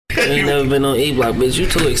You ain't never been on E-Block, bitch. You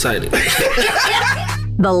too excited.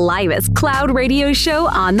 The livest cloud radio show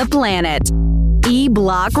on the planet.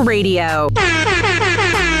 E-Block Radio.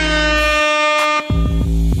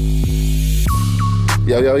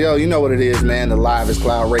 Yo, you know what it is, man. The livest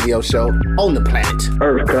cloud radio show on the planet.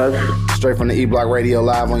 Earth, cuz. Straight from the E-Block Radio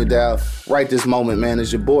live on your dial. Right this moment, man,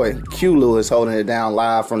 is your boy Q Lewis holding it down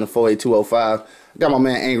live from the 48205. Got my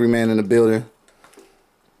man Angry Man in the building.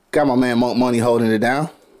 Got my man Monk Money holding it down.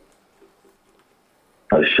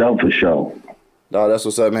 For sure. Dog, that's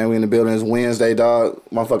what's up, man. We in the building. It's Wednesday, dog.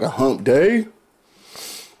 Motherfucking hump day.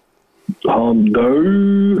 Hump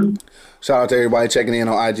day. Shout out to everybody checking in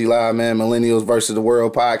on IG Live, man. Millennials versus the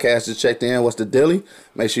World podcast is checked in. What's the dilly?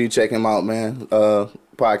 Make sure you check him out, man.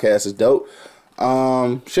 Podcast is dope.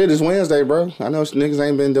 Shit, it's Wednesday, bro. I know niggas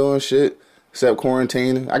ain't been doing shit except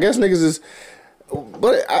quarantining. I guess niggas is,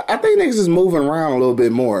 but I think niggas is moving around a little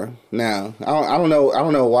bit more now. I don't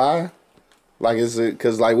know why. Like, is it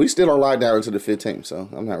because like we still on lockdown until the 15th, so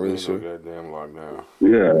I'm not really sure. Goddamn lockdown.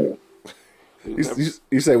 Yeah.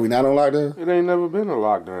 You say we not on lockdown? It ain't never been a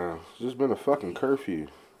lockdown. It's just been a fucking curfew.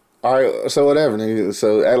 All right, so whatever, nigga.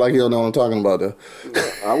 So act like you don't know what I'm talking about, though.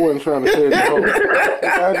 I wasn't trying to say it before.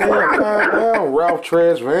 Calm down, Ralph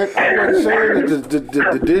Tresvant. I wasn't saying it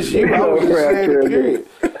to dish you. I was just saying it, period.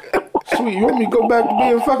 Sweet, you want me to go back to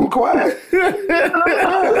being fucking quiet?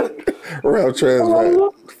 Ralph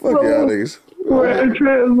Tresvant. Fuck y'all niggas. Niggas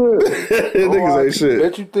ain't shit.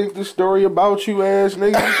 Bet you think this story about you ass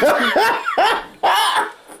niggas.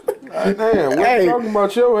 Damn, what you talking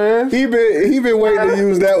about your ass? He been waiting to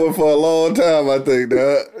use that one for a long time, I think,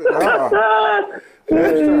 dog.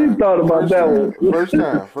 He thought about that one. First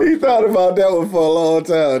time. He thought about that one for a long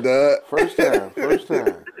time, dog. First time.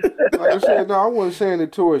 Like I said, no, I wasn't saying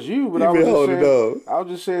it towards you, but I was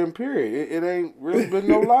just saying, period. It ain't really been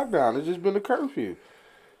no lockdown. It's just been a curfew.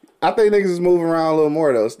 I think niggas is moving around a little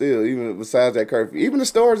more though. Still, even besides that curfew, even the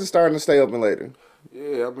stores are starting to stay open later.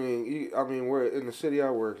 Yeah, I mean, we're in the city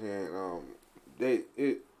I work in.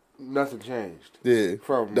 Nothing changed. Yeah,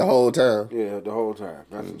 from the whole time. Yeah, the whole time,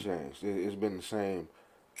 nothing changed. It's been the same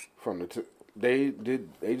from the. They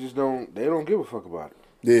don't give a fuck about it.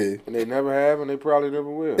 Yeah, and they never have, and they probably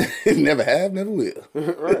never will. Never have, never will.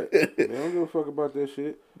 Right? They don't give a fuck about that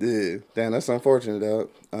shit. Yeah, damn, that's unfortunate,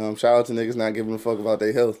 dog. Shout out to niggas not giving a fuck about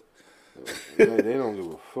their health. They don't give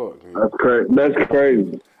a fuck. Man. That's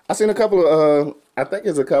crazy. I seen a couple of, I think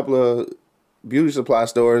it's a couple of beauty supply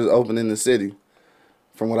stores open in the city.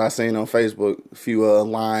 From what I seen on Facebook, a few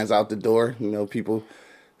lines out the door. You know, people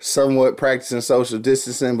somewhat practicing social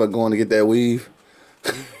distancing, but going to get that weave.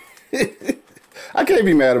 I can't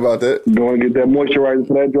be mad about that. Going to get that moisturizer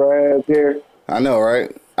for that dry ass hair. I know,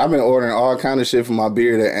 right? I've been ordering all kind of shit for my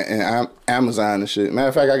beard and Amazon and shit. Matter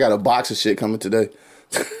of fact, I got a box of shit coming today.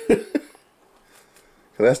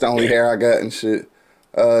 That's the only hair I got and shit.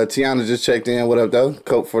 Tiana just checked in. What up, though?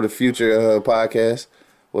 Cope for the Future podcast.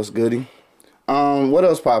 What's goody? What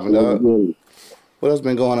else popping, dog? What else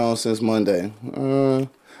been going on since Monday? Did y'all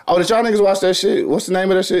niggas watch that shit? What's the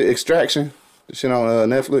name of that shit? Extraction? The shit on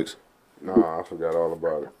Netflix? Nah, I forgot all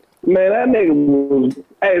about it. Man, that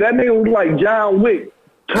nigga was like John Wick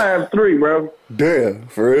 ×3, bro. Damn,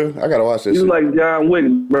 for real? I gotta watch that shit. He was like John Wick,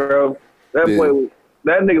 bro. That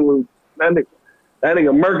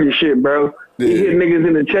nigga murking shit, bro. Yeah. He hit niggas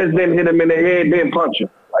in the chest, then hit him in the head, then punch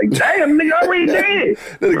him. Like, damn, nigga, already dead.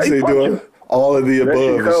 That nigga say doing all of the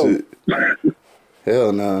above and shit.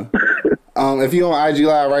 Hell no. If you on IG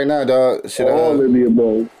Live right now, dog, all of the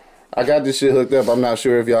above. I got this shit hooked up. I'm not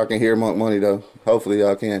sure if y'all can hear Monk Money, though. Hopefully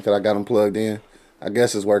y'all can, because I got them plugged in. I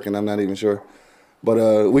guess it's working. I'm not even sure.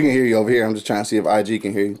 But we can hear you over here. I'm just trying to see if IG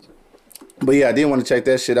can hear you. But yeah, I did want to check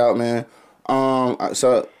that shit out, man.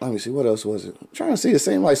 So let me see. What else was it? I'm trying to see. It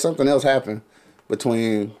seemed like something else happened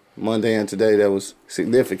between Monday and today that was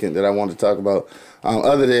significant that I wanted to talk about.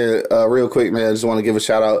 Other than, real quick, man, I just want to give a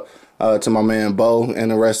shout out to my man Bo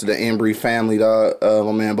and the rest of the Embry family, dog.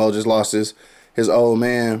 My man Bo just lost his old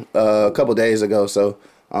man a couple days ago. So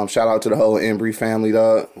shout out to the whole Embry family,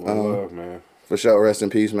 dog. Love, man. For sure. Rest in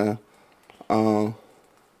peace, man.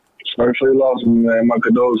 Especially lost, man. My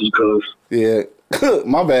condolences, cuz. Yeah.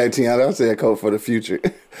 My bad, Tiana. I said cope for the future.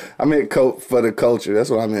 I meant cope for the culture. That's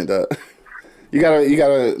what I meant, dog. You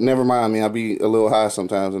gotta never mind me. I be a little high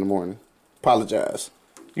sometimes in the morning. Apologize.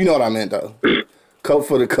 You know what I meant, though. Cope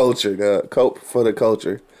for the culture, dog. Cope for the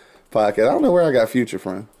culture podcast. I don't know where I got future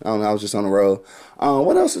from. I don't know. I was just on the road.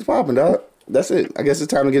 What else is popping, dog? That's it. I guess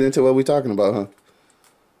it's time to get into what we talking about, huh?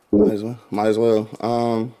 Might as well.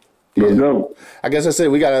 Let's go. I guess that's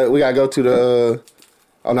it. We gotta go to the.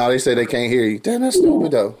 Oh no, they say they can't hear you. Damn, that's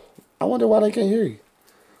stupid though. I wonder why they can't hear you.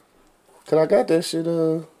 Cause I got that shit.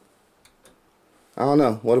 I don't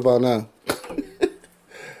know. What about now?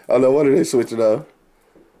 Oh no, what are they switching up?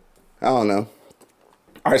 I don't know.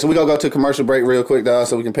 All right, so we gonna go to commercial break real quick, dog,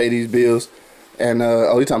 so we can pay these bills. And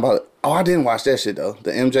we talking about? Oh, I didn't watch that shit though.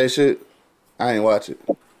 The MJ shit. I ain't watch it.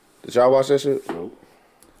 Did y'all watch that shit? Nope.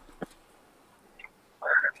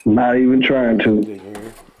 Not even trying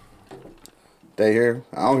to. They hear?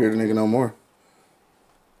 I don't hear the nigga no more.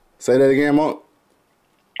 Say that again, Monk.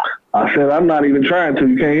 I said I'm not even trying to.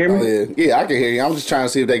 You can't hear me? Oh, yeah. Yeah, I can hear you. I'm just trying to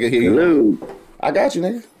see if they can hear you. Hello. I got you,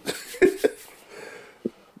 nigga.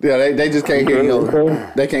 Yeah, they just can't hear you.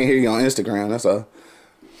 They can't hear you on Instagram. That's all.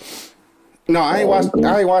 No, I ain't watched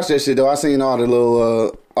that shit though. I seen all the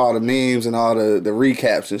little all the memes and all the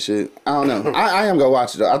recaps and shit. I don't know. I am gonna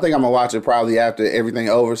watch it though. I think I'm gonna watch it probably after everything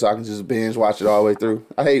over, so I can just binge watch it all the way through.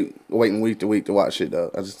 I hate waiting week to week to watch shit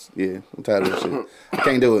though. I'm tired of that shit. I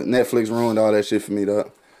can't do it. Netflix ruined all that shit for me though.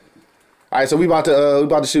 All right, so we about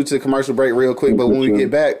to shoot to the commercial break real quick, but when we get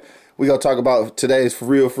back, we gonna talk about today's for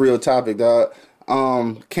real topic, dog.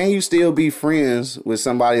 Can you still be friends with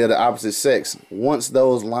somebody of the opposite sex once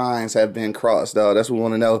those lines have been crossed, dog? That's what we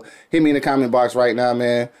want to know. Hit me in the comment box right now,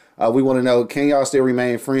 man. We want to know, can y'all still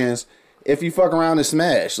remain friends if you fuck around and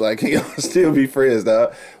smash? Like, can y'all still be friends,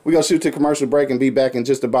 dog? We gonna shoot to commercial break and be back in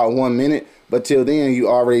just about 1 minute. But till then, you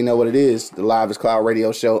already know what it is. The Livest Cloud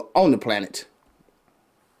Radio Show on the planet.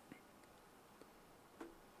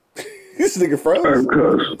 This nigga froze.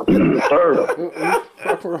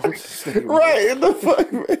 Right, in the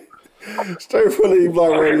fuck, man. Straight from the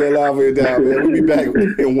E-Block Radio live here down, man. We'll be back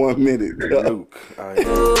in 1 minute. What up,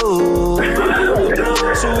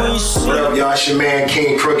 y'all? It's your man,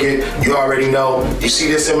 King Crooked. You already know. You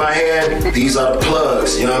see this in my hand? These are the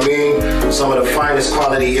plugs, you know what I mean? Some of the finest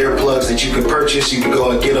quality earplugs that you can purchase. You can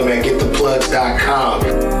go and get them at gettheplugs.com.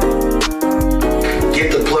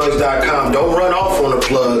 Gettheplugs.com. Don't run off on the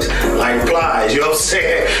plugs like flies, you know what I'm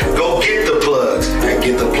saying? Go get the plugs at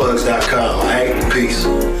gettheplugs.com, alright? Peace.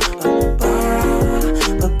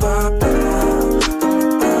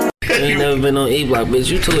 You ain't never been on E-Block, bitch.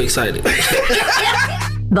 You too excited.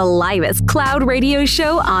 The livest cloud radio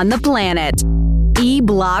show on the planet.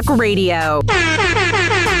 E-Block Radio.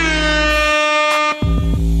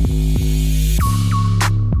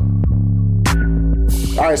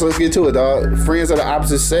 All right, so let's get to it, dog. Friends of the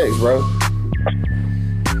opposite sex, bro.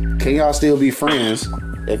 Can y'all still be friends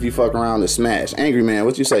if you fuck around and smash? Angry Man,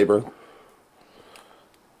 what you say, bro?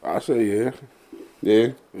 I say yeah.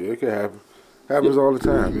 Yeah? Yeah, it can happen. Happens all the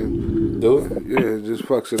time, man. Do it? Yeah, it just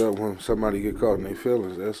fucks it up when somebody get caught in their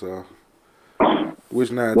feelings, that's all.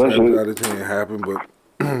 Which 9 times out of 10 happen, but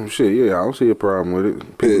shit, yeah, I don't see a problem with it.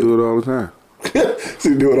 People do it all the time. So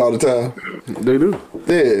you do it all the time? They do.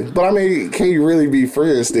 Yeah, but I mean, can you really be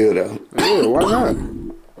friends still, though? Yeah, why not?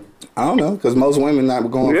 I don't know, because most women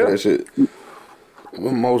not going for that shit.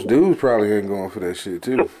 Well, most dudes probably ain't going for that shit,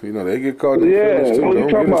 too. You know, they get caught in their feelings, too. What you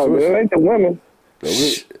talking about, man? It ain't the women.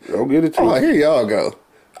 Don't get it too. Oh, here y'all go.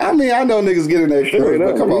 I mean, I know niggas get in their feelings,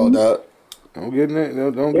 but come on, dog. Don't get in that.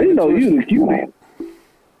 Don't get You know, it you the cute man.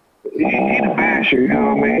 He the basher, you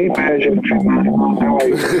know what I mean? He basher the truth.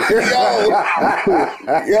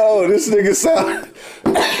 Yo, this nigga sound.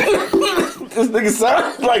 This nigga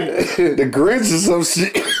sound like the Grinch or some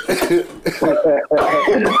shit.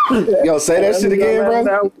 Yo, say that shit again,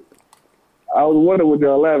 bro. I was wondering what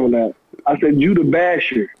y'all laughing at. I said, you the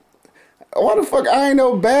basher. Why the fuck? I ain't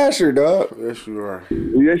no basher, dog. Yes, you are.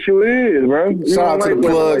 Yes, you is, bro. Shout out to the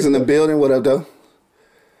plugs in the building. What up, though?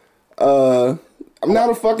 I'm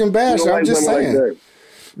not a fucking basher. I'm just saying.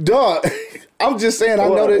 Dog, I'm just saying. I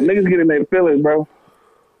know that niggas get in their feelings, bro.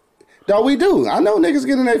 Dog, we do. I know niggas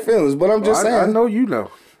get in their feelings, but I'm just saying. I know you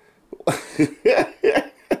know.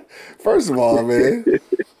 First of all, man.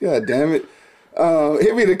 God damn it.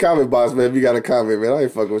 Hit me in the comment box, man, if you got a comment, man. I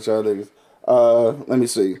ain't fucking with y'all niggas. Let me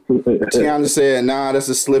see. Tiana said, nah, that's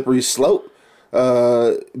a slippery slope.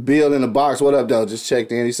 Bill in the box, what up, though? Just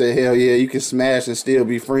checked in. He said, hell yeah, you can smash and still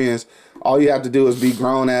be friends. All you have to do is be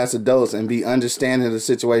grown-ass adults and be understanding of the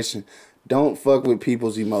situation. Don't fuck with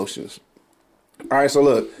people's emotions. All right, so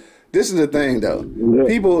look, this is the thing, though.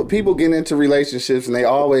 People get into relationships, and they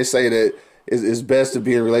always say that it's best to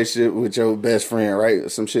be in a relationship with your best friend,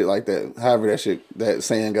 right? Some shit like that. However that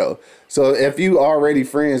saying go. So if you already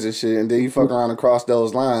friends and shit, and then you fuck around and cross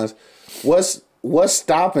those lines, what's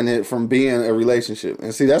stopping it from being a relationship?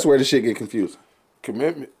 And see, that's where the shit get confusing.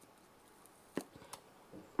 Commitment.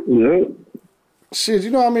 Yeah. Shit, you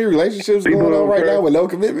know how many relationships going on right now with no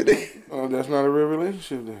commitment? Oh, that's not a real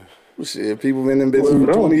relationship then. Shit, people been in business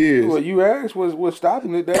for 20 years. What you asked was what's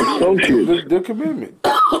stopping it. That's the commitment.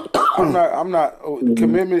 I'm not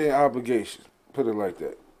commitment and obligation. Put it like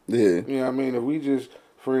that. Yeah. You know what I mean? If we just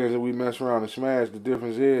friends and we mess around and smash, the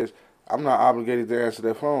difference is I'm not obligated to answer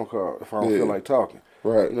that phone call if I don't feel like talking.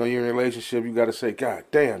 Right. You know, you're in a relationship, you got to say, God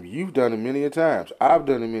damn, you've done it many a times. I've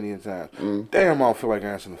done it many a times. Damn, I don't feel like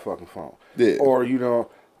answering the fucking phone. Yeah. Or, you know,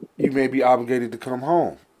 you may be obligated to come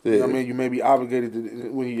home. Yeah. You know what I mean? You may be obligated to,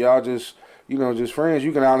 when y'all just, you know, just friends,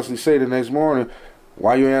 you can honestly say the next morning,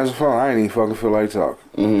 why you answer the phone? I ain't even fucking feel like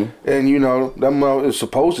talking. And, you know, that mother is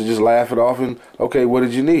supposed to just laugh it off and, okay, what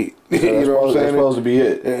did you need? You know what I'm saying? That's supposed to be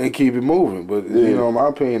it. And keep it moving. But, you know, in my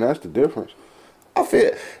opinion, that's the difference. I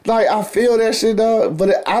feel that shit, dog.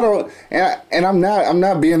 But I don't, and I'm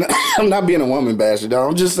not being a woman basher, dog.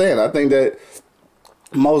 I'm just saying. I think that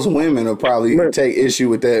most women will probably take issue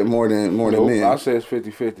with that more than men. I say it's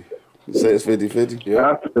 50-50. You say it's 50-50?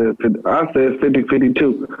 Yeah. I say it's 50-50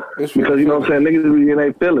 too. It's 50-50. Because you know what I'm saying, niggas be in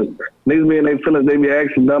their feelings. Niggas be in their feelings, they be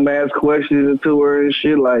asking dumbass questions to her and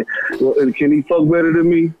shit like, well, can he fuck better than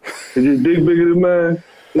me? Is his dick bigger than mine?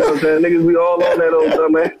 You know what I'm saying? Niggas be all on that old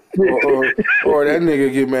dumbass. or that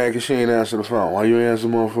nigga get mad because she ain't answer the phone. Why you ain't answer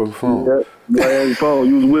the motherfucking phone? Yeah, answer the phone.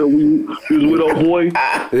 You was with old boy.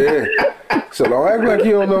 Yeah. So don't act like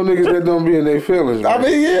you don't know niggas that don't be in their feelings, man. I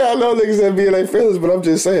mean, yeah, I know niggas that be in their feelings, but I'm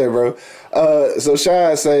just saying, bro. So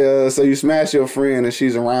Shad say, so you smash your friend and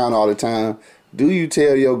she's around all the time. Do you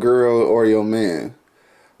tell your girl or your man?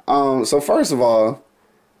 So first of all,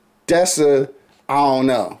 I don't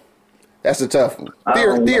know. That's a tough one.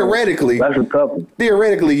 Theoretically, that's a tough one.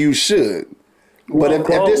 Theoretically, you should. But if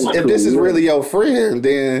this is really your friend,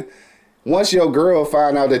 then once your girl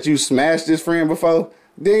find out that you smashed this friend before,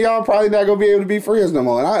 then y'all probably not gonna be able to be friends no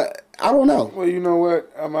more. And I don't know. Well, you know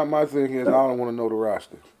what? My thing is I don't want to know the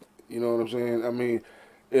roster. You know what I'm saying? I mean,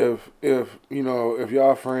 if you know, if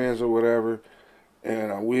y'all friends or whatever,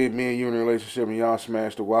 and me and you in a relationship and y'all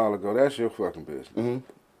smashed a while ago, that's your fucking business.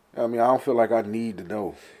 I mean, I don't feel like I need to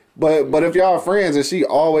know. But if y'all friends and she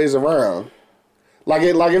always around, like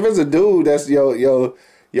if it's a dude that's your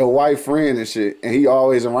wife friend and shit, and he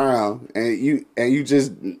always around, and you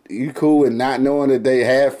cool with not knowing that they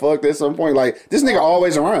had fucked at some point, like this nigga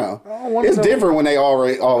always around. It's different when they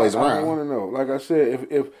always around. I want to know. Like I said,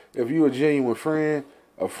 if you a genuine friend,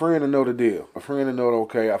 a friend to know the deal, a friend to know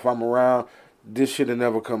okay, if I'm around, this shit'll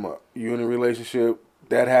never come up. You in a relationship,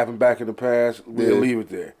 that happened back in the past, we'll leave it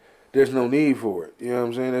there. There's no need for it. You know what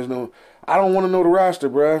I'm saying? I don't want to know the roster,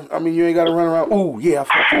 bruh. I mean, you ain't got to run around, ooh, yeah, I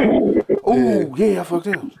fucked him. Ooh, yeah, I fucked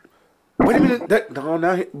him. Wait a minute.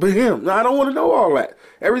 But him. No, I don't want to know all that.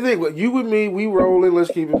 Everything, but you with me, we rolling,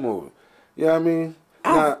 let's keep it moving. You know what I mean?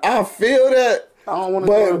 I feel that. I don't want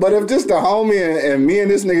to But if just the homie and me and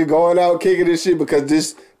this nigga going out kicking this shit because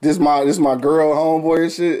this my girl homeboy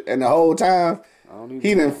and shit, and the whole time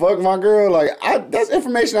he didn't fuck my girl, like that's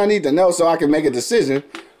information I need to know so I can make a decision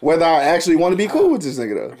whether I actually want to be cool with this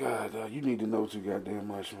nigga though. God, you need to know too goddamn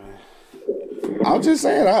much, man. I'm just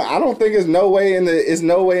saying, I don't think it's no way in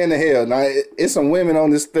the hell. Now it's some women on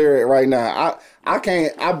this thread right now. I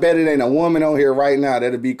bet it ain't a woman on here right now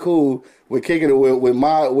that'd be cool with kicking it with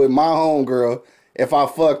my homegirl if I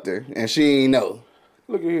fucked her and she ain't know.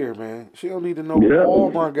 Look at here, man. She don't need to know all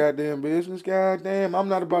my goddamn business. Goddamn, I'm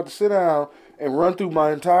not about to sit down and run through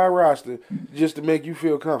my entire roster just to make you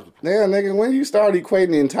feel comfortable. Yeah, nigga, when you start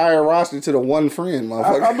equating the entire roster to the one friend,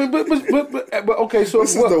 motherfucker. I mean, but okay, so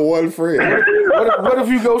this is the one friend. What if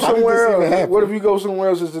you go somewhere else? What if you go somewhere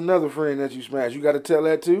else? It's another friend that you smash. You got to tell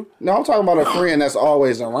that too. No, I'm talking about a friend that's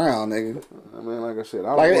always around, nigga. I mean, like I said,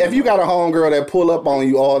 if you got a homegirl that pull up on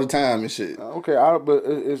you all the time and shit. Okay, I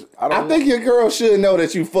think your girl should know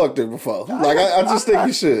that you fucked her before. Like I just think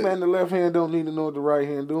you should. Man, the left hand don't need to know what the right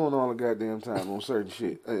hand doing all the goddamn time on certain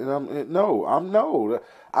shit. And I'm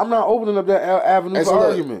not opening up that avenue for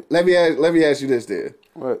argument. Let me ask you this then.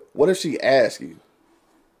 What if she asks you?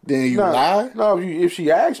 Then you lie? No, if she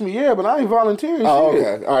asks me, yeah, but I ain't volunteering. Oh, shit.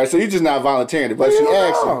 Okay. All right, so you just not volunteering it. But she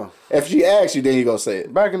asks you. If she asks you, then you gonna say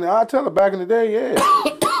it. I tell her back in the day, yeah.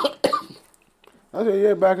 I said,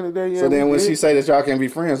 yeah, back in the day, yeah. So then when she say that y'all can't be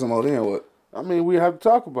friends no more, then what? I mean, we have to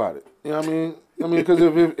talk about it. You know what I mean? Because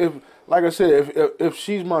if like I said, if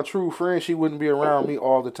she's my true friend, she wouldn't be around me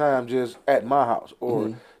all the time just at my house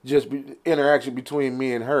or just interaction between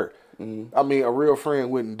me and her. I mean, a real friend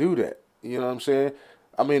wouldn't do that. You know what I'm saying?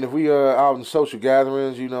 I mean, if we are out in social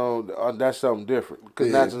gatherings, you know, that's something different.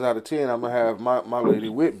 Because 9 times out of 10, I'm going to have my lady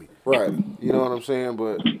with me. Right. You know what I'm saying?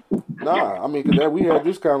 But, nah, I mean, because we had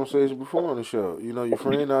this conversation before on the show. You know, your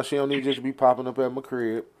friend, now she don't need just to be popping up at my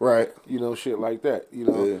crib. Right. You know, shit like that. You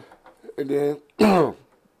know? And then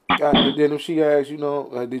if she asks, you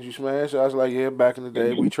know, did you smash? I was like, yeah, back in the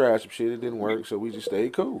day, we tried some shit. It didn't work, so we just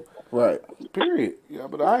stayed cool. Right. Period. Yeah,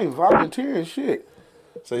 but I ain't volunteering shit.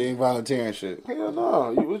 So you ain't volunteering shit. Hell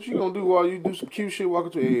no. What you gonna do while you do some cute shit? Walk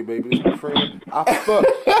up to, hey baby, this is my friend. I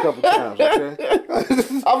fucked a couple times,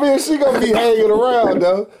 okay? I mean, she gonna be hanging around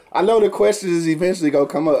though. I know the question is eventually gonna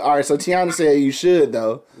come up. All right, so Tiana said you should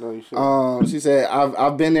though. No, you shouldn't. She said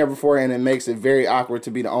I've been there before, and it makes it very awkward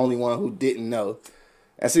to be the only one who didn't know.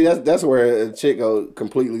 And see, that's where a chick go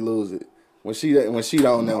completely lose it when she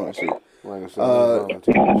don't know and shit. Like I said,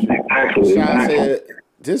 Sean said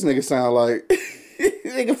this nigga sound like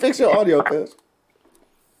nigga fix your audio, cuz.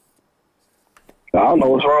 I don't know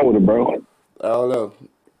what's wrong with it, bro. I don't know.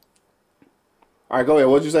 All right, go ahead.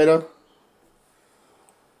 What'd you say though?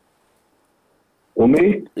 With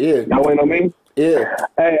me? Yeah. Y'all waiting on me? Yeah.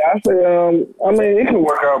 Hey, I say, I mean, it can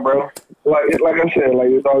work out, bro. Like I said, like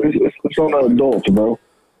it's on the adults, bro.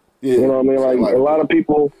 Yeah. You know what I mean? Like a lot of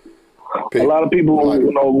people, you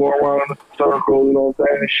know, go around in a circle. You know what I'm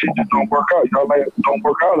saying? And shit just don't work out. You know, like don't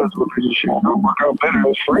work out as a relationship. Don't work out better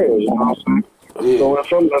as friends. You know what I'm saying? Yeah. So in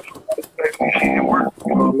some that's can't work.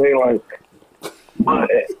 You know what I mean? Like,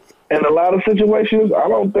 but in a lot of situations, I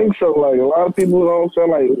don't think so. Like a lot of people, you know what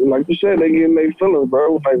I'm saying? Like you said, they getting their feelings,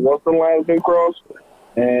 bro. Like once the line's been crossed,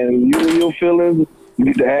 and you and your feelings, you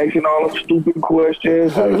get to asking all them stupid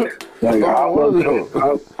questions, like I love you, you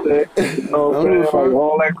know what I'm saying? Like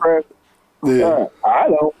all that crap. Yeah. I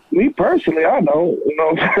don't. Me personally, I don't. You know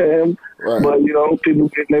what I'm saying? Right. But you know, people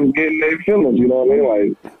getting their feelings. You know what I mean?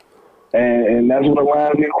 Like, and that's when the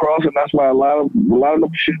lines get crossed, and that's why a lot of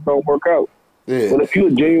them shit don't work out. Yeah. But if you're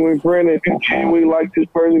a genuine friend, if you genuinely like this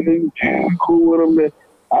person, if you genuinely cool with them, then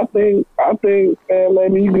I think, man,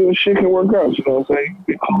 maybe you shit can work out. You know what I'm saying?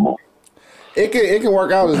 Be cool. It can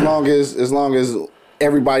work out as long as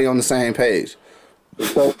everybody on the same page.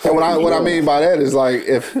 So, And what I mean by that is like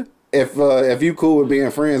if you cool with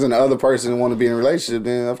being friends and the other person want to be in a relationship,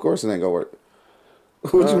 then of course it ain't gonna work.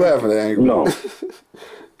 What you laughing at, Angry? No.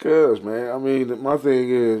 Cause man, I mean, my thing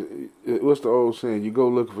is, what's the old saying? You go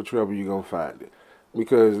looking for trouble, you gonna find it.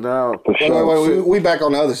 Because now, Wait, we back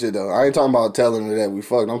on the other shit though. I ain't talking about telling her that we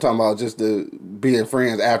fucked. I'm talking about just the being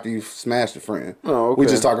friends after you smashed a friend. Oh, okay. We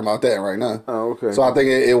just talking about that right now. Oh, okay. So I think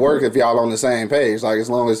it works if y'all on the same page. Like as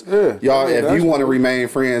long as y'all, if you want to remain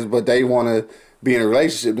friends, but they want to be in a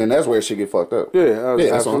relationship, then that's where it should get fucked up. Yeah, that's what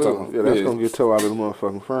I'm absolutely. talking about. Yeah, that's gonna get toe out of the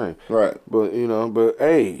motherfucking frame. Right. But you know,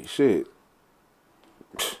 hey, shit.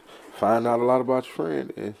 Find out a lot about your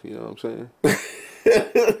friend, and you know what I'm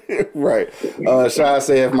saying. Right. Shy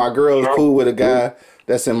said, if my girl is cool with a guy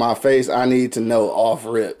that's in my face, I need to know off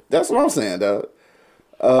rip. That's what I'm saying, dog.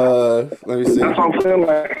 Let me see. That's what I'm saying.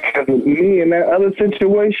 Like, 'cause me in that other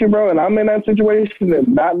situation, bro, and I'm in that situation and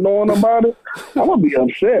not knowing about it, I'm gonna be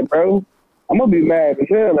upset, bro. I'm gonna be mad as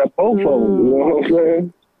hell at both of them. You know what I'm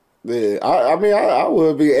saying? Yeah, I mean, I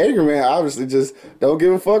would be angry, man. Obviously, just don't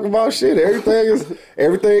give a fuck about shit.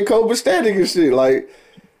 Everything copacetic and shit. Like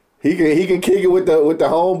he can kick it with the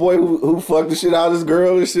homeboy who fucked the shit out of his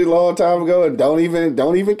girl and shit a long time ago, and don't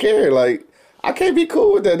even care. Like I can't be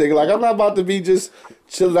cool with that nigga. Like I'm not about to be just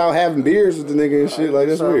chilling out having beers with the nigga and shit. Like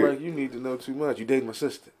that's weird. Like you need to know too much. You dating my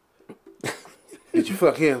sister. Did you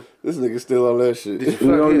fuck him? This nigga still on that shit. Did you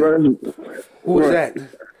fuck him? Who was that?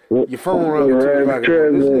 Your phone rung too. Like, this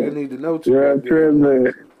nigga need to know too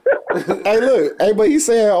much. Hey, look. Hey, but he's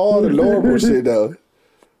saying all the normal shit, though.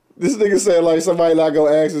 This nigga said, like, somebody not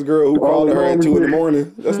gonna ask his girl who calling her at 2 in the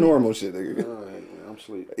morning. That's normal shit, nigga. All right, man, I'm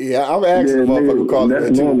sleeping. Yeah, I'm asking the motherfucker who calling her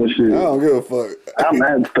at 2. Normal shit. I don't give a fuck. I'm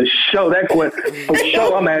asking for sure that question. For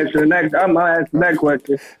sure, I'm asking that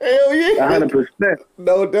question. Hell yeah. 100%.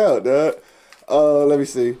 No doubt, dog. Let me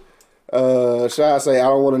see. Shy say, I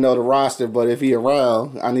don't want to know the roster, but if he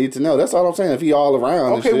around, I need to know. That's all I'm saying. If he all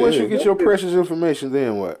around. Okay, once you get your precious information,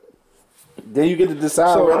 then what? Then you get to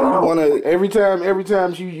decide whether you want to. Every time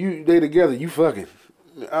they together, you fucking.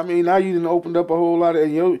 I mean, now you done opened up a whole lot of,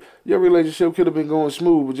 and your relationship could have been going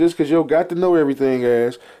smooth, but just because you got to know everything,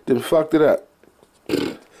 then fucked it up.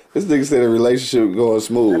 This nigga said a relationship going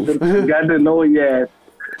smooth. You got to know it, yeah.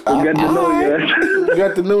 You got to know it, yeah. You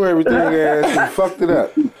got to know everything, and fucked it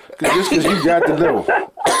up. Just because you got to know.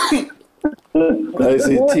 See,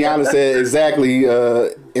 Tiana said exactly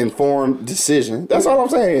informed decision. That's all I'm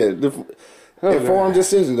saying. Informed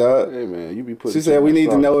decision, dog. Hey man, you be putting. She said we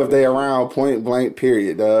need to know if they around point blank.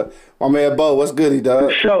 Period, dog. My man Bo, what's goody,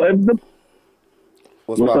 dog? For sure.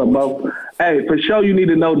 What's up, Bo? Hey, for sure, you need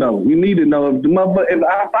to know though. You need to know if the motherfucker. If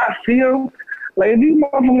I see him, like if these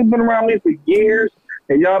motherfuckers been around me for years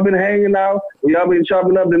and y'all been hanging out and y'all been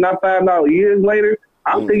chopping up, then I find out years later.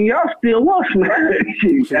 I'm thinking y'all still lost, man.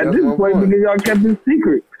 At this point, because y'all kept it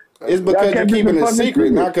secret. It's because you're keeping it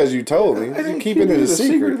secret, not because you told me. You keeping it a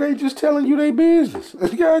secret. They just telling you they business.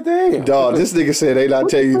 Goddamn. Dog, this nigga said they not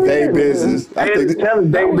telling you they business. I think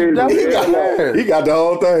telling they business. he got the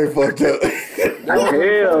whole thing fucked up.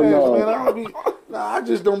 Hell no. I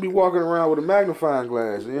just don't be walking around with a magnifying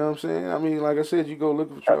glass. You know what I'm saying? I mean, like I said, you go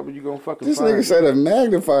looking for trouble, you gonna fucking This find nigga it. said a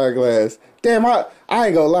magnifying glass. Damn, I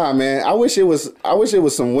ain't gonna lie, man. I wish it was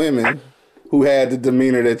some women who had the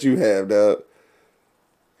demeanor that you have, dog.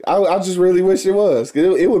 I just really wish it was.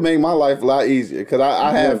 'Cause it would make my life a lot easier. Because I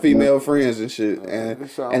have female friends and shit. And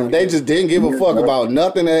if they just didn't give a fuck about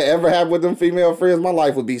nothing that ever happened with them female friends, my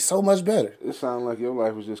life would be so much better. It sounds like your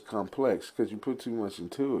life was just complex because you put too much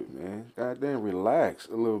into it, man. Goddamn, relax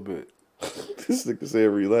a little bit. This nigga said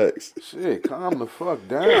relax. Shit, calm the fuck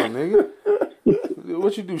down, nigga.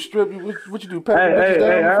 What you do, strip? What you do, pat them bitches Hey,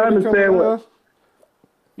 down I before they come understand what. down?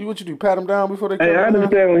 What you do, pat them down before they come Hey, I down?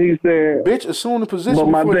 understand what he's saying. Bitch, assume the position But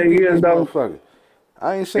my before you thing get is, this though, motherfucker.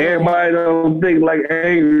 I ain't saying Everybody don't think like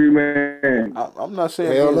Angry Man. I'm not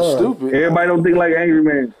saying Hell being no. stupid. Everybody don't think like Angry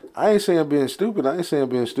Man. I ain't saying being stupid. I ain't saying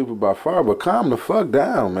being stupid by far, but calm the fuck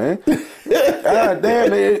down, man. God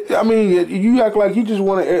damn it. I mean, you act like you just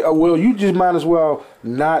want to, well, you just might as well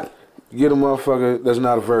not get a motherfucker that's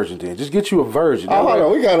not a virgin then. Just get you a virgin. Oh, hold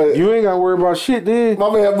on, we gotta. You ain't got to worry about shit then.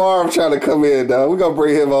 My man Marv trying to come in, dog. We gonna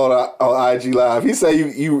bring him on IG Live. He say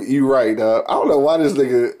you right, dog. I don't know why this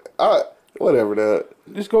nigga. Whatever, dog.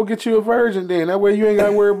 Just go get you a virgin then. That way you ain't got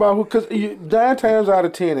to worry about who. Because 9 times out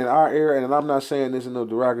of 10 in our era, and I'm not saying this in no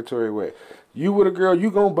derogatory way, you with a girl, you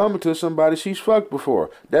gonna bump into somebody she's fucked before.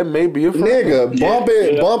 That may be a friend.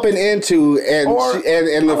 Nigga, bumping into and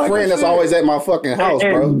the like friend I that's said, always at my fucking house,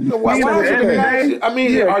 bro. Why is it a guy? I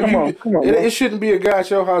mean, come on, it shouldn't be a guy at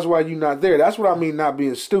your house while you not there. That's what I mean, not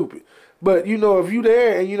being stupid. But you know, if you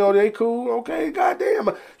there and you know they cool, okay,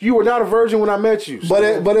 goddamn, you were not a virgin when I met you.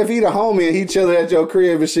 So. But if he the homie and he chilling at your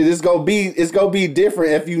crib and shit, it's gonna be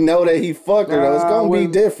different if you know that he fucked her. Though. It's gonna be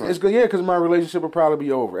different. It's good, yeah, because my relationship will probably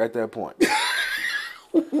be over at that point.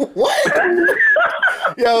 What?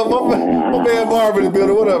 Yo, my man Marv in the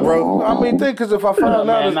building. What up, bro? I mean, because if I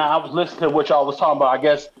found out, I was listening to what y'all was talking about. I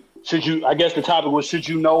guess the topic was, should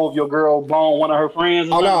you know if your girl boned one of her friends?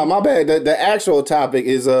 Oh no, my bad. The actual topic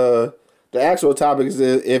is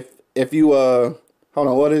if you hold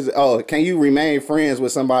on, what is it? Oh, can you remain friends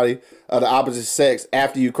with somebody of the opposite sex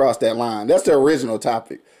after you cross that line? That's the original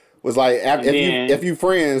topic. Was like if you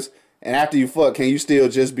friends and after you fuck, can you still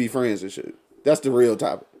just be friends and shit? That's the real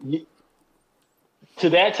topic. To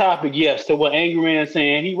that topic, yes. To what Angry Man is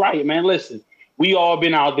saying, he right, man. Listen, we all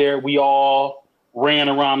been out there. We all ran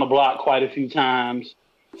around the block quite a few times,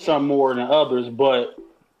 some more than others. But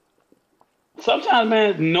sometimes,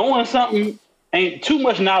 man, knowing something ain't too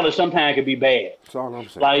much knowledge. Sometimes can be bad. that's all I'm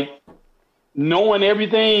saying. Like knowing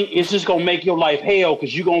everything, it's just gonna make your life hell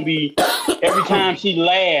because you're gonna be every time she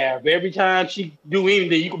laugh, every time she do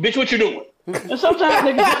anything, you bitch, what you doing? And sometimes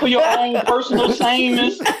nigga, just for your own personal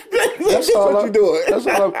sameness, That's what you doing. That's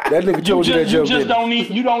all. That nigga told you that joke.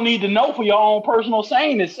 you don't need to know for your own personal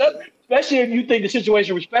sameness, especially if you think the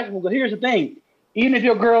situation is respectable. But here's the thing: even if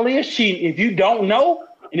your girl is cheating, if you don't know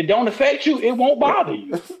and it don't affect you, it won't bother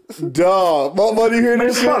you. Dog, motherfucker, you hear Man,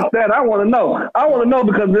 this shit? fuck that. I want to know. I want to know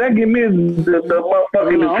because that give me the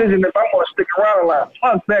motherfucking decision if I want to stick around a lot.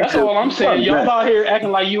 Fuck that. That's all I'm saying. Y'all out here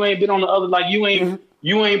acting like you ain't been on the other, like you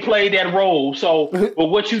ain't played that role. So, but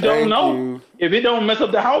what you don't know, if it don't mess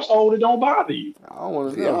up the household, it don't bother you. I don't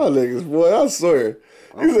want to know. Y'all niggas, boy, I swear.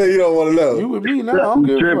 You say you don't want to know. You with me now? I'm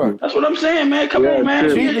good. Fuck. That's what I'm saying, man. Come on, man.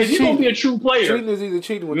 If you're gonna be a true player, Cheating is either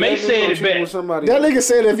cheating with May that said nigga or it cheating with best. somebody That else. nigga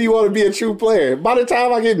said if you want to be a true player. By the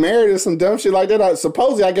time I get married or some dumb shit like that,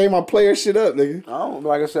 supposedly I gave my player shit up, nigga. I don't,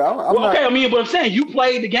 like I said, I'm well, not. okay. I mean, but I'm saying you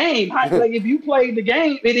played the game. Like if you played the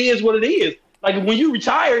game, it is what it is. Like when you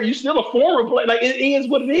retire, you still a former player. Like it is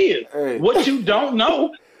what it is. Hey. What you don't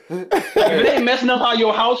know. Like, if it ain't messing up how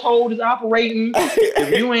your household is operating,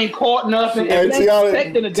 if you ain't caught nothing, if it ain't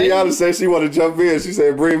affecting the day. Tiana said she want to jump in. She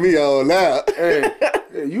said, "Bring me on now." Hey,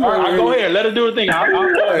 you All heard right, go ahead. Let her do the thing.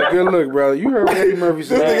 Hey, good look, brother. You heard what Eddie Murphy This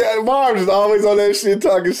said. nigga Marv is always on that shit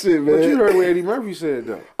talking shit, man. But you heard what Eddie Murphy said,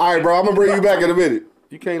 though. All right, bro. I'm gonna bring you back in a minute.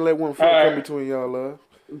 You can't let one foot come between y'all, love.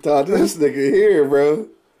 Dog, this nigga here, bro.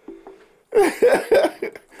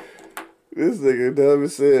 This nigga dumb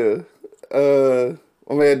as hell.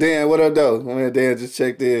 My man Dan, what up, though? My man Dan just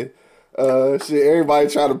checked in. Shit, everybody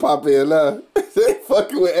trying to pop in now. They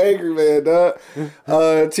fucking with Angry Man, dog.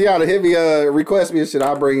 Tiana, hit me, request me and shit.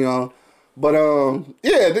 I'll bring you on. But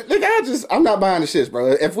nigga, I'm not buying the shits, bro.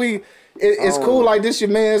 If it's cool like this, your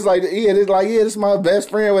man's like, this is my best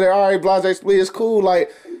friend with it. All right, blase split. It's cool.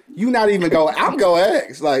 Like, You not even go. I'm go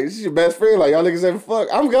ask. Like this is your best friend. Like y'all niggas ever fuck.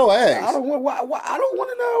 I'm go ask. I don't want. Why, I don't want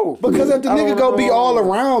to know. Because if the nigga go be all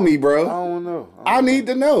around me, bro. I don't want to know. I need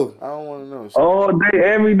to know. I don't want to know. All day,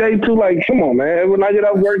 every day too. Like, come on, man. When I get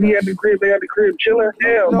off work, he at the crib. They at the crib chilling.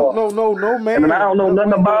 Hell, No, man. And I don't know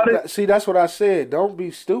nothing about it. See, that's what I said. Don't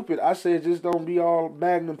be stupid. I said just don't be all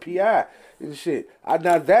Magnum PI and shit. I'm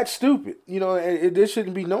not that stupid. You know, there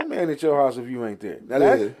shouldn't be no man at your house if you ain't there. Now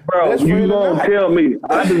Bro, that's you gonna tell me.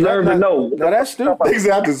 I deserve to know. Now that's stupid.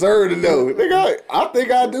 Niggas, I deserve to know. Nigga, I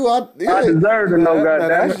think I do. I deserve to know, goddamn.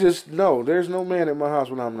 That's just no. There's no man at my house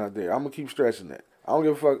when I'm not there. I'm gonna keep stressing that. I don't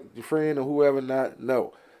give a fuck your friend or whoever not.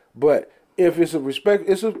 No, but if it's a respect,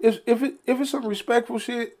 if it's some respectful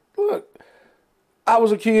shit. Look, I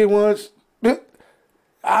was a kid once.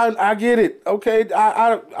 I get it. Okay,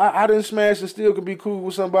 I didn't smash and still can be cool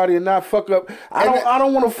with somebody and not fuck up. I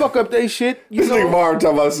don't want to fuck up they shit. This nigga Marvin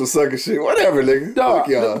talking about some sucker shit. Whatever, nigga. Dog,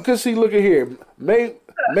 because see, look at here. Maybe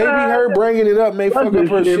her bringing it up may fuck up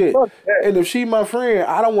her shit. And if she my friend,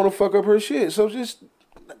 I don't want to fuck up her shit. So just,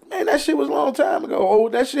 man, that shit was a long time ago. Oh,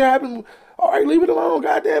 that shit happened. All right, leave it alone.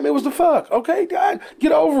 Goddamn, it was the fuck. Okay, God,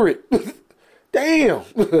 get over it. Damn.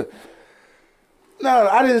 No,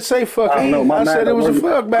 I didn't say fuck him. I said it was a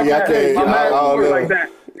fuck back in the day. Like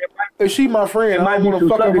that. If she my friend, I don't want to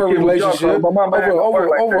fuck up her relationship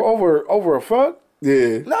over a fuck.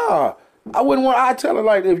 Yeah. Nah, I wouldn't want. I tell her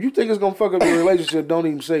like, if you think it's gonna fuck up your relationship, don't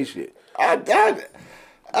even say shit.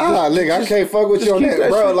 Nigga, I can't fuck with you on that,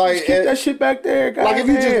 bro. Shit, like, just keep that shit back there. Like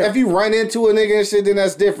if you run into a nigga and shit, then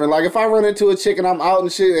that's different. Like if I run into a chick and I'm out and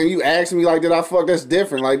shit, and you ask me like, did I fuck? That's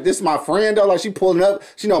different. Like this my friend though. Like she pulling up.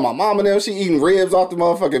 She know my mom and them. She eating ribs off the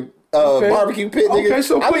motherfucking barbecue pit. Nigga. Okay,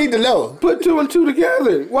 so I need to know. Put two and two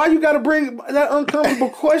together. Why you got to bring that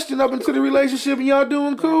uncomfortable question up into the relationship and y'all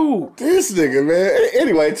doing cool? This nigga, man.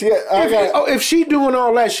 Anyway, if she doing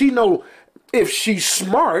all that, she know. If she's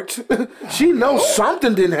smart, she knows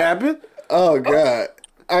something didn't happen. Oh, God.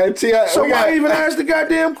 All right, so why even ask the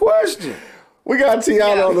goddamn question? We got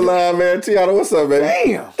Tiana on the line, man. Tiana, what's up, baby?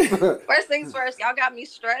 Damn. First things first, y'all got me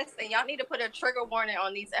stressed, and y'all need to put a trigger warning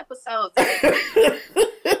on these episodes.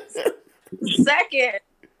 Second,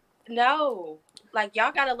 no. Like,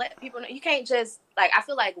 y'all got to let people know. You can't just, like, I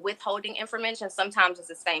feel like withholding information sometimes is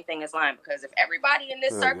the same thing as lying, because if everybody in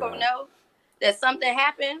this circle know that something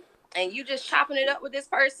happened, and you just chopping it up with this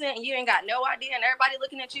person, and you ain't got no idea, and everybody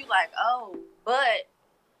looking at you like, oh, but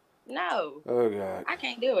no. Oh, God. I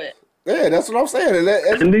can't do it. Yeah, that's what I'm saying.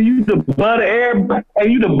 And then you the butt of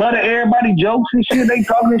everybody, jokes and shit. They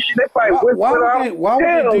talking shit. They probably why would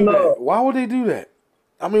they do that? Why would they do that?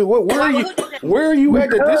 I mean, where are you at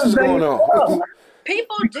that this is going on?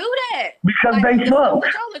 People do that. Because they fuck.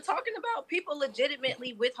 What y'all are talking about, people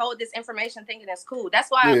legitimately withhold this information thinking it's cool. That's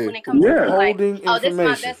why when it comes to like, oh, this is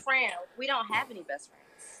my best friend. We don't have any best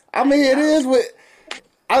friends. I mean, it is with...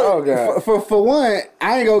 God. For one,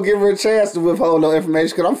 I ain't gonna give her a chance to withhold no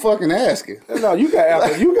information because I'm fucking asking. No, you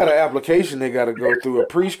got an application they got to go through, a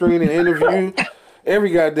pre-screening interview.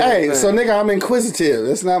 Every goddamn thing. So nigga, I'm inquisitive.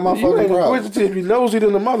 That's not my fucking problem. Inquisitive, you nosy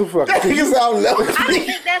than the motherfucker. Niggas out nosy. I don't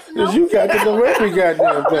think that's nosy. You got to know every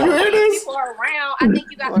goddamn thing. You hear this? People are around. I think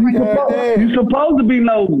you got the right. You supposed to be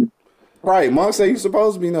nosy. Right, Monk say you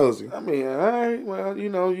supposed to be nosy. I mean, all right, well, you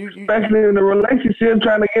know, you especially in a relationship,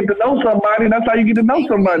 trying to get to know somebody. That's how you get to know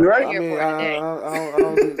somebody, right? I mean, I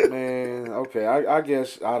don't, man. Okay, I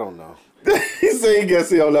guess I don't know. He said he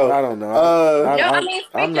guess he don't know. I don't know.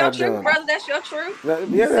 Speak your truth, brother. That's your truth.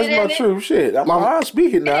 Yeah, that's my truth. Shit, I'm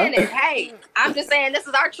speaking now. Hey, I'm just saying this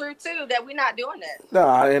is our truth too. That we're not doing that.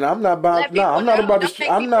 Nah, and I'm not about. Nah, I'm not about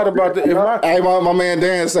to. I'm not about to. Hey, my man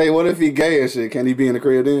Dan say, what if he gay and shit? Can he be in the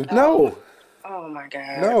crib then? No. Oh my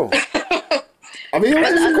God. No. I mean, it was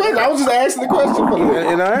just a question. I was just asking the question for you.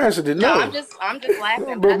 And I answered it. No. I'm just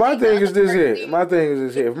laughing. But my thing is this here.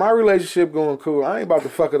 If my relationship going cool, I ain't about to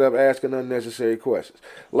fuck it up asking unnecessary questions.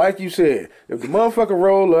 Like you said, if the motherfucker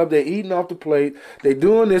roll up, they eating off the plate, they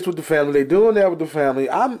doing this with the family, they doing that with the family.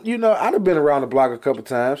 I'd have been around the block a couple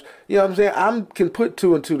times. You know what I'm saying? I can put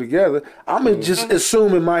two and two together. I'm just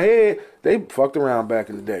assume in my head they fucked around back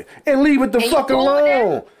in the day. And leave it the fuck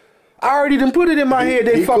alone. I already done put it in my head.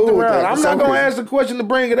 They fucked around. I'm not gonna ask the question to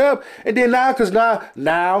bring it up, and then now,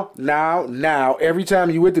 every time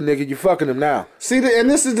you with the nigga, you fucking him now. See, and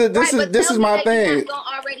this is my thing. Gonna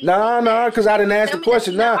already already Nah, because I didn't ask the Tell me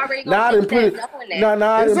question. that Nah, you're not I didn't put already it. gonna think that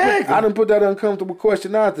Nah, Exactly. I didn't put that uncomfortable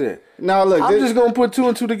question out there. Now look, I'm just gonna put two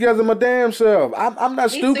and two together my damn self. I'm not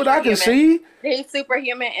He's stupid. I can superhuman. see. He's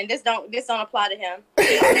superhuman, and this don't apply to him. I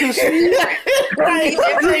can see. right,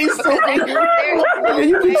 Nigga,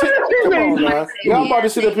 you can come on now. Y'all about to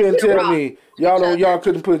sit up here and tell me y'all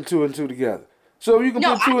couldn't put two and two together. So if you can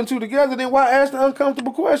No, put two and two together, then why ask the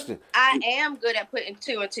uncomfortable question? I am good at putting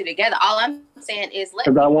two and two together. All I'm saying is let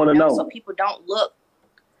 'Cause I people wanna know. so people don't look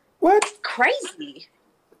What? crazy.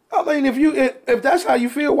 I mean, if that's how you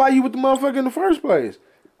feel, why you with the motherfucker in the first place?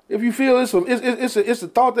 If you feel it's a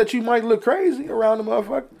thought that you might look crazy around the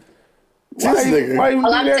motherfucker, why you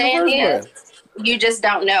All do I'm that in saying the is first place? you just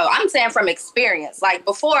don't know. I'm saying from experience. Like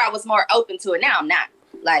before, I was more open to it. Now I'm not.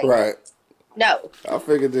 Like right. no. I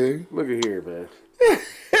figured, dude. Look at here, man.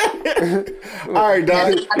 All right,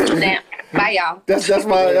 Doc. I understand. Bye, y'all.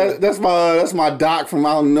 That's my Doc from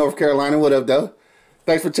out in North Carolina. What up, though?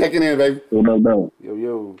 Thanks for checking in, baby. What up, though?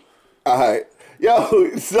 Yo. All right,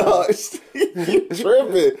 yo, so you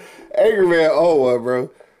tripping, Angry Man. Oh, what, bro?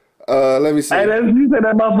 Let me see. Hey, you said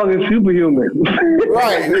that motherfucking superhuman.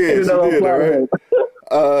 Right, yeah, You she know, did, fly right?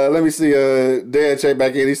 Let me see. Dan checked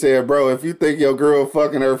back in. He said, "Bro, if you think your girl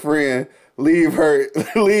fucking her friend, leave her.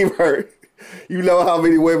 Leave her. You know how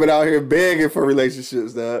many women out here begging for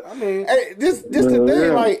relationships, dog. I mean, hey, this the thing.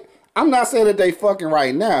 Yeah. Like, I'm not saying that they fucking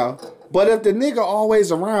right now, but if the nigga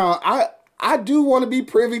always around, I do want to be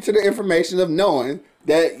privy to the information of knowing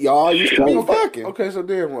that y'all used to be fucking. Okay, so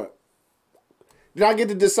then what? Did I get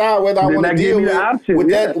to decide whether I Then want to that give deal you the option, with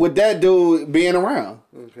yeah. that dude being around?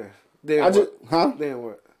 Okay. Then what? Then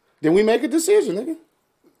what? Then we make a decision, nigga.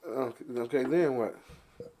 Okay, then what?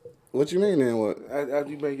 What you mean then what? After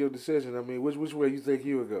you make your decision, I mean, which way you think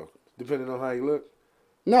you would go, depending on how you look?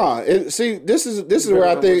 No, see, this is Depending where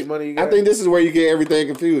on I think how much money you got? this is where you get everything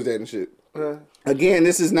confused at and shit. Again,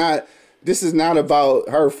 this is not about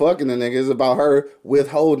her fucking the nigga. It's about her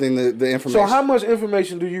withholding the information. So how much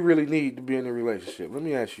information do you really need to be in a relationship? Let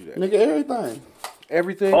me ask you that. Nigga, everything.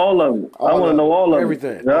 Everything? All of it. I want to know all of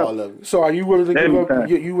everything. it. Yeah. All of it. So are you willing to give up?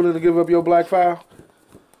 Everything. You willing to give up your black file?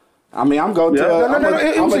 I mean, I'm going to. No.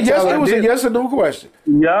 It was a yes or no question.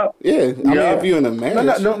 Yeah. Yeah. I mean, if you in a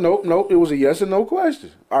marriage. No. It was a yes or no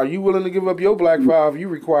question. Are you willing to give up your black file if you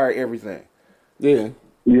require everything? Yeah.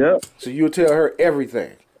 Yeah. So you'll tell her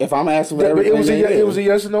everything. If I'm asking for But everything, it was a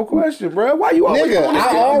yes or no question, bro. Why you always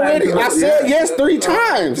nigga, I said yes 3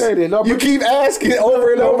 times. Okay, then, no, you but- keep asking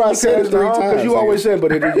over and over. I said it 3 times. Because you always said, but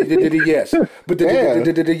did he yes? But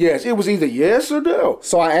did yes? It was either yes or no.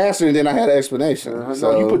 So I answered and then I had an explanation.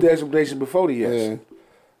 So you put the explanation before the yes. Yeah.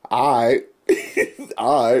 All right.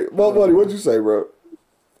 All right. Well, buddy, what'd you say, bro?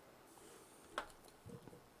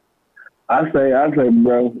 I say,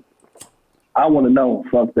 bro, I want to know.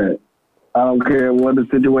 Fuck that. I don't care what the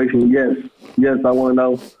situation. Yes, I want to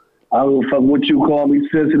know. I don't fuck what you call me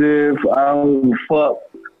sensitive. I don't fuck.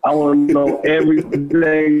 I want to know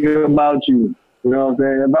everything about you. You know what I'm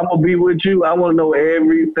saying? If I'm gonna be with you, I want to know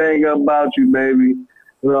everything about you, baby.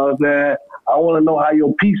 You know what I'm saying? I want to know how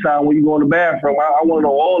your pee sound when you go in the bathroom. I want to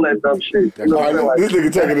know all that dumb shit. You know what I'm saying? Like, This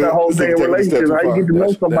nigga taking that's the whole this thing nigga in taking a step relationship. too How you get to know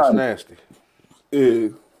That's somebody? nasty. Yeah.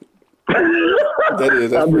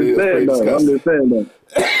 That's I'm pretty just saying, though. I'm disgusting. just saying, though.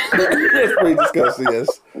 That's pretty disgusting. Yes,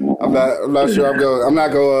 I'm not sure. I'm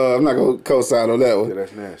not going to co-sign on that Yeah, one.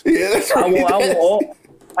 that's nasty. Yeah, that's I want all.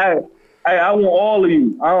 I want all of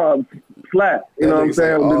you. Flat. You know what I'm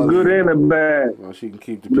saying? The good and the bad. Well, she can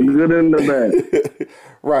keep the The pee. good and the bad.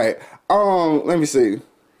 right. Let me see.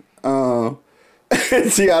 Tiana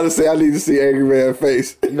say I need to see Angry Man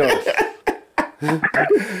face. No.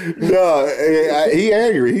 No, he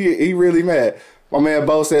angry. He really mad. My man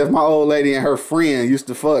Bo says my old lady and her friend used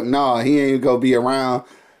to fuck. Nah, he ain't gonna be around,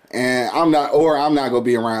 and I'm not gonna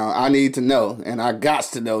be around. I need to know, and I got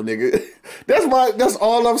to know, nigga. That's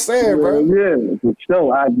all I'm saying, bro. Yeah, for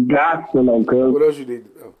sure. I got to know, cuz. What else you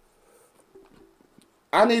need to know?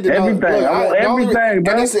 I need to Everything. know. Look, I want the only- everything,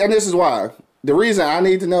 bro. And this is why. The reason I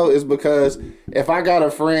need to know is because if I got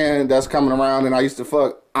a friend that's coming around and I used to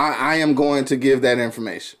fuck, I am going to give that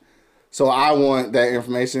information. So I want that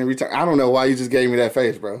information in return. I don't know why you just gave me that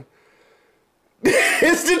face, bro.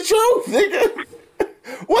 It's the truth, nigga.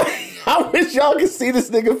 What? I wish y'all could see this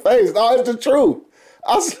nigga face. No, it's the truth.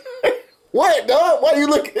 What, dog? Why you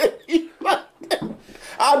looking at me like that?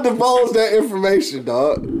 I divulged that information,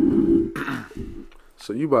 dog.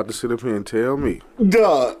 So you about to sit up here and tell me,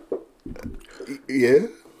 Dog. Yeah.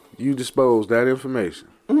 you dispose that information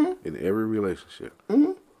in every relationship.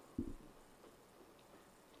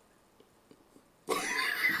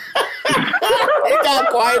 It got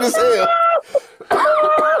quiet as hell.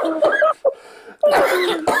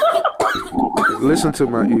 Listen to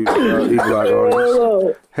my E-Block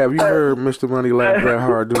audience. Have you heard Mr. Money laugh that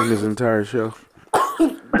hard during this entire show?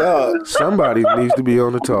 Somebody needs to be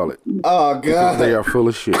on the toilet. Oh, God. They are full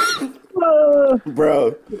of shit.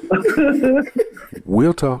 Bro.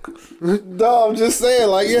 We'll talk. No, I'm just saying,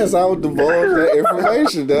 like, yes, I would divulge that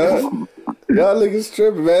information, dog. Y'all niggas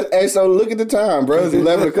tripping, man. Hey, so look at the time, bro. It's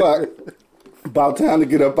 11 o'clock. About time to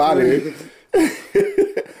get up out of here.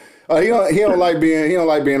 He don't like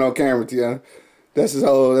being on camera, Tia. That's his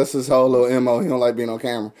whole little MO. He don't like being on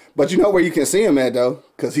camera. But you know where you can see him at though,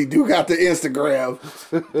 because he do got the Instagram.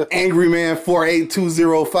 Angry Man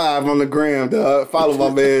 48205 on the gram, dog. Follow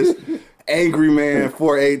my man. Angry Man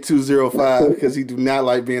 48205, because he do not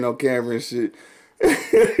like being on camera and shit.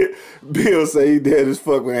 Bill say he dead as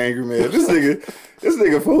fuck with Angry Man. This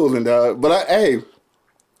nigga fooling, dog. But hey,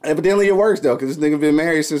 evidently it works though, because this nigga been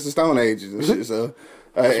married since the Stone Ages and shit. So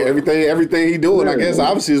everything he doing, I guess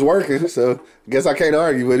obviously is working. So I guess I can't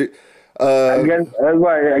argue with it. I guess that's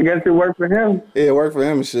right. I guess it worked for him. Yeah, it worked for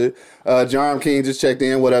him and shit. John King just checked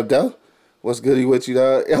in. What up, though? What's goody with you,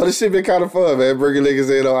 dog? Yo, this shit been kind of fun, man. Bringing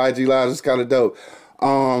niggas in on IG Live is kind of dope.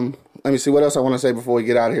 Let me see what else I want to say before we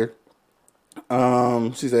get out of here.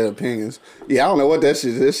 She said opinions. Yeah, I don't know what that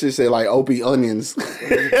shit is. This shit say like Opie Onions.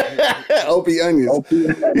 Opie Onions.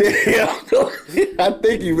 Yeah, I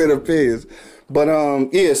think you meant opinions. But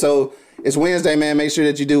yeah, so it's Wednesday, man. Make sure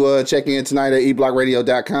that you do check in tonight at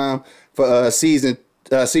eblockradio.com for season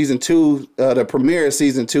 2, the premiere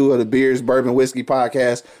season 2 of the Beers, Bourbon, Whiskey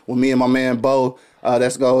podcast with me and my man Bo.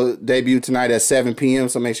 That's going to debut tonight at 7 p.m.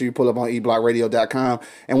 So make sure you pull up on eblockradio.com.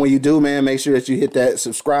 And when you do, man, make sure that you hit that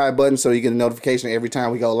subscribe button so you get a notification every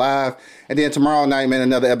time we go live. And then tomorrow night, man,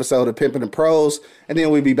 another episode of Pimpin' the Pros. And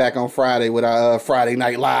then we'll be back on Friday with our Friday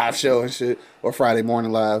night live show and shit. Or Friday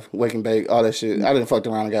morning live, wake and bake, all that shit. I didn't fuck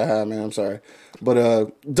around and got high, man. I'm sorry.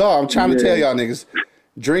 But, dog, I'm trying to tell y'all niggas,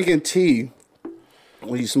 drinking tea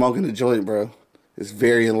when you smoking a joint, bro, is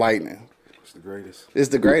very enlightening. It's the greatest. It's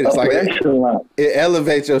the greatest. Like it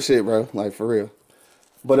elevates your shit, bro. Like for real.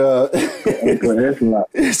 But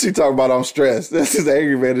she talking about I'm stressed. This is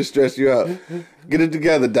Angry Man to stress you out. Get it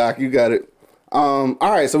together, Doc. You got it. All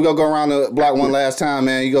right, so we're gonna go around the block one last time,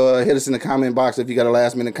 man. You go hit us in the comment box if you got a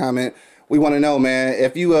last minute comment. We want to know, man,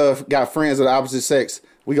 if you got friends of the opposite sex.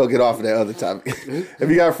 We gonna get off of that other topic. If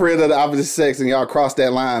you got friends of the opposite sex and y'all cross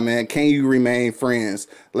that line, man, can you remain friends?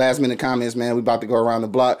 Last minute comments, man. We about to go around the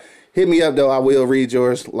block. Hit me up, though. I will read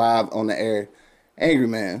yours live on the air. Angry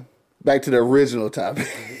Man, back to the original topic.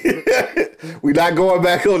 We not going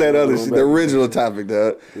back on that other shit. The original topic,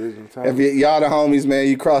 dog. If y'all the homies, man,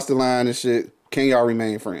 you cross the line and shit, can y'all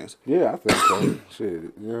remain friends? Yeah, I think so.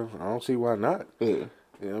 Shit, I don't see why not. Yeah.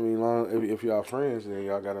 Yeah, I mean, if y'all friends, then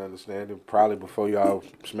y'all gotta understand it. Probably before y'all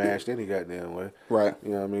smashed any goddamn way, right?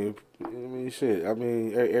 You know what I mean? Shit. I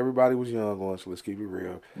mean, everybody was young once. So let's keep it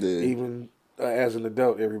real. Yeah. Even as an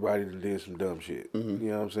adult, everybody did some dumb shit. Mm-hmm.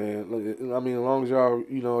 You know what I'm saying? I mean, as long as y'all,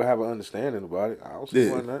 have an understanding about it, I don't see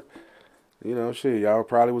why not. You know, shit. Y'all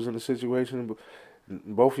probably was in a situation, but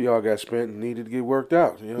both of y'all got spent and needed to get worked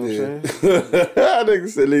out. You know what I'm saying? I think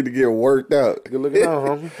said need to get worked out. Good looking out,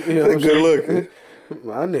 homie. You know what I'm Good looking.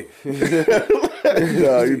 My nigga.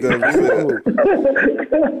 No, you done.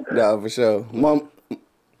 No, for sure. Mom,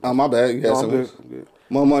 oh, my bad. You had something.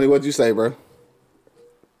 More money. What'd you say, bro?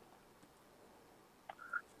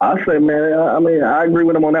 I say, man, I mean, I agree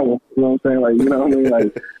with him on that one. You know what I'm saying? Like, you know what I mean?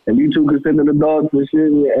 Like, if you two consider the dogs and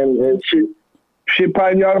shit, and shit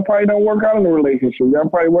y'all probably don't work out in the relationship. Y'all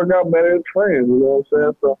probably work out better as friends. You know what I'm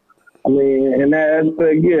saying? So, I mean, in that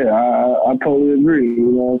aspect, yeah, I totally agree.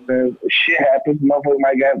 You know what I'm saying? Shit happens. Motherfucker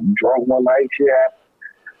might get drunk one night. Shit happens.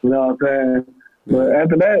 You know what I'm saying? But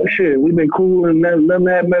after that, shit, we been cool and nothing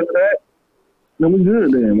happened after that. Then we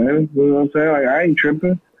good then, man. You know what I'm saying? Like, I ain't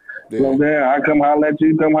tripping. Yeah. You know what I'm saying? I come holler at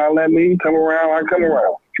you, come holler at me, come around, I come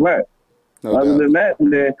around. Flat. No Other than that,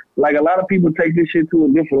 then, like, a lot of people take this shit to a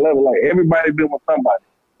different level. Like, everybody been with somebody.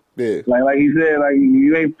 Yeah. Like he said, like,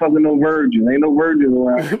 you ain't fucking no virgin. Ain't no virgins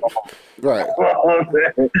around. Right. You know what I'm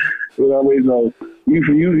saying? You know what I mean? So,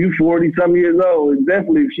 you 40-something years old.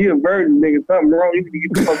 Definitely, if she a virgin, nigga, something wrong. You need to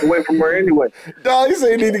get the fuck away from her anyway. Dog, you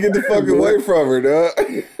say you need to get the fuck away from her, dog.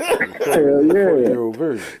 Hell yeah. 40-year-old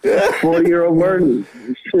virgin. 40-year-old virgin.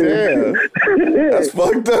 Damn. That's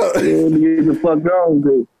fucked up. You need to get the fuck on,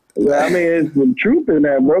 dude. I mean, it's the truth in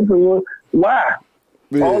that, bro. So why?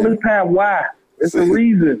 Yeah. All this time, why? It's the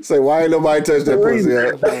reason. Say, why ain't nobody touched that pussy?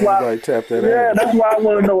 That's why. Tap that that's why I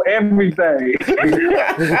want to know everything.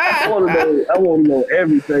 I want to know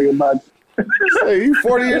everything about you. Say, you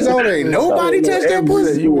 40 years old, ain't nobody touched that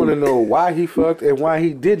pussy? You want to know why he fucked and why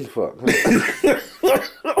he didn't fuck. Fuck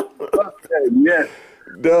that Yes.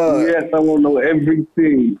 Duh. Yes, I want to know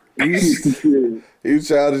everything. You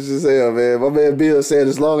childish as hell, man. My man Bill said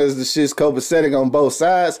as long as the shit's copacetic on both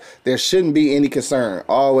sides, there shouldn't be any concern.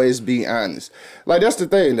 Always be honest. Like, that's the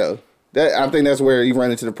thing, though. I think that's where you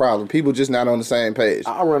run into the problem. People just not on the same page.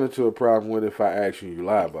 I run into a problem with it if I ask you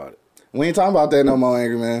lie about it. We ain't talking about that no more,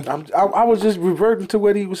 Angry Man. I was just reverting to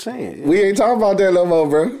what he was saying. We ain't talking about that no more,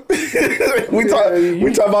 bro. we talk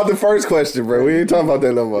about the first question, bro. We ain't talking about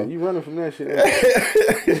that no more. You running from that shit.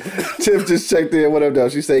 Tiff just checked in. What up, though?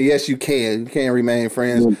 She said, yes, you can. You can remain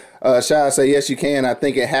friends. Shy say, yes, you can. I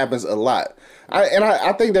think it happens a lot.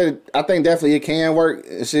 I think definitely it can work.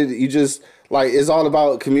 You just... Like, it's all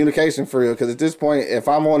about communication for real. Because at this point, if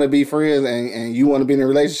I want to be friends and you want to be in a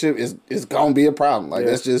relationship, it's going to be a problem. Like,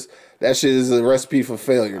 that shit is a recipe for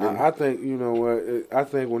failure. I think, you know what, I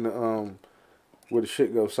think when where the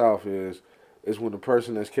shit goes south is when the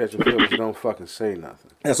person that's catching feelings don't fucking say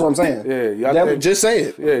nothing. That's what I'm saying. Yeah. Just say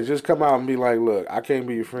it. Yeah, just come out and be like, look, I can't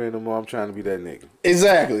be your friend no more. I'm trying to be that nigga.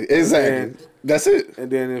 Exactly. That's it.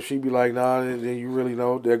 And then if she be like, nah, then you really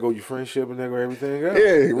know, there go your friendship and there go everything else.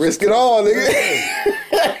 Yeah, risk it all,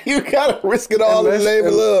 nigga. You gotta risk it all in the name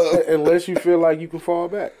of love. Unless you feel like you can fall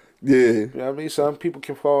back. Yeah. You know what I mean? Some people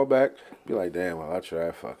can fall back, be like, damn, well, I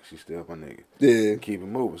tried, fuck, she's still my nigga. Yeah. Keep it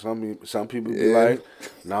moving. Some people be like,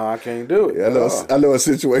 nah, I can't do it. Yeah, I know a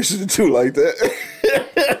situation too like that.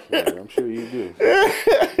 Yeah, I'm sure you do.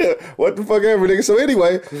 What the fuck ever, nigga. So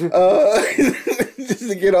anyway, just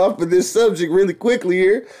to get off of this subject really quickly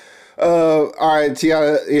here. All right,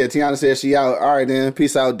 Tiana says she out. All right, then.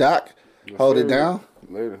 Peace out, Doc. Hold it down.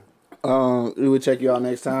 Later. We will check you out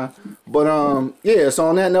next time. But so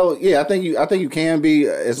on that note, I think you can be,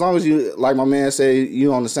 as long as you, like my man say,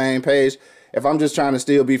 you on the same page. If I'm just trying to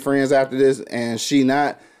still be friends after this and she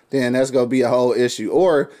not, then that's gonna be a whole issue.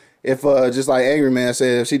 Or if just like Angry Man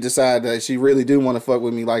said, if she decide that she really do want to fuck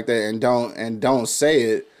with me like that and don't say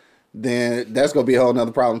it, then that's gonna be a whole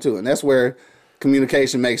nother problem too. And that's where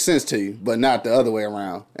communication makes sense to you, but not the other way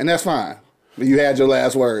around. And that's fine. You had your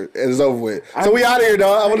last word. It's over with. So we out of here,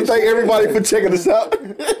 dog. I want to thank everybody for checking us out.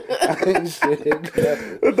 I thank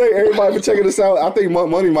everybody for checking us out. I think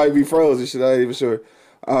Money might be frozen. Shit, I ain't even sure.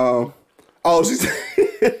 She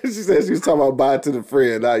said she was talking about bye to the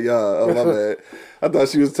friend, not y'all. Oh, my bad. I thought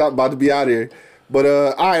she was about to be out of here. But,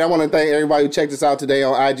 all right, I want to thank everybody who checked us out today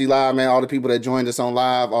on IG Live, man. All the people that joined us on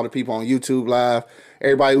live, all the people on YouTube Live.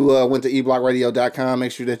 Everybody who went to eblockradio.com,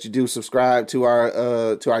 make sure that you do subscribe to our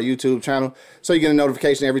YouTube channel so you get a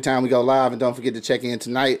notification every time we go live. And don't forget to check in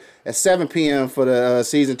tonight at 7 p.m. for the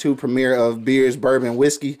Season 2 premiere of Beers, Bourbon,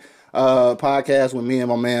 Whiskey podcast with me and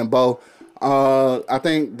my man, Bo. I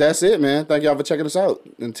think that's it, man. Thank y'all for checking us out.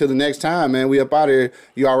 Until the next time, man, we up out of here.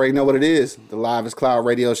 You already know what it is. The Livest Cloud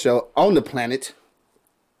Radio Show on the planet.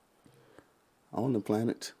 On the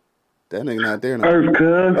planet. That nigga not there no more. Earth,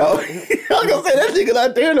 cuz. Oh, I was gonna say that nigga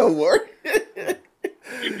not there no more.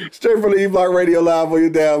 Straight from the E-Block Radio Live on you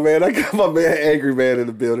down, man. I got my man Angry Man in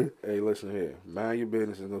the building. Hey, listen here. Mind your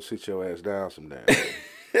business and go sit your ass down some damn.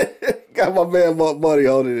 Got my man Money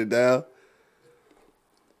holding it down.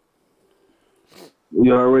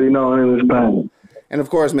 You already know it was fine. And of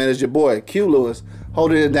course, man, it's your boy Q Lewis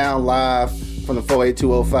holding it down live from the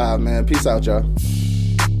 48205, man. Peace out, y'all.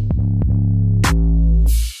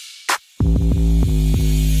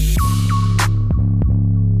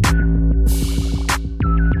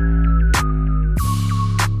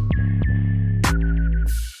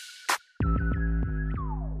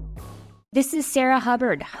 This is Sarah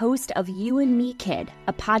Hubbard, host of You and Me Kid,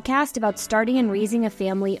 a podcast about starting and raising a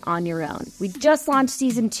family on your own. We just launched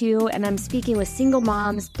season 2, and I'm speaking with single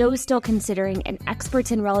moms, those still considering, and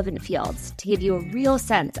experts in relevant fields to give you a real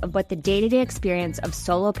sense of what the day-to-day experience of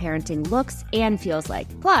solo parenting looks and feels like.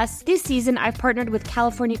 Plus, this season, I've partnered with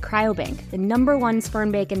California Cryobank, the #1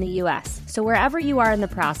 sperm bank in the U.S. So wherever you are in the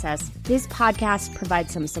process, this podcast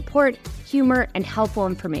provides some support, humor, and helpful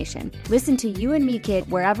information. Listen to You and Me Kid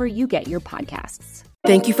wherever you get your podcasts.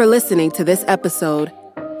 Thank you for listening to this episode.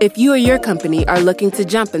 If you or your company are looking to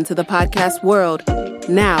jump into the podcast world,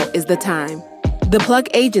 now is the time. The Plug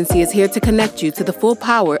Agency is here to connect you to the full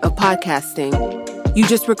power of podcasting. You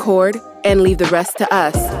just record and leave the rest to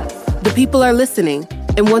us. The people are listening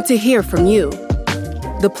and want to hear from you.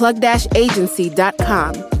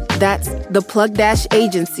 theplug-agency.com. That's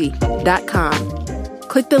theplug-agency.com.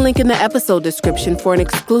 Click the link in the episode description for an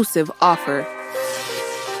exclusive offer.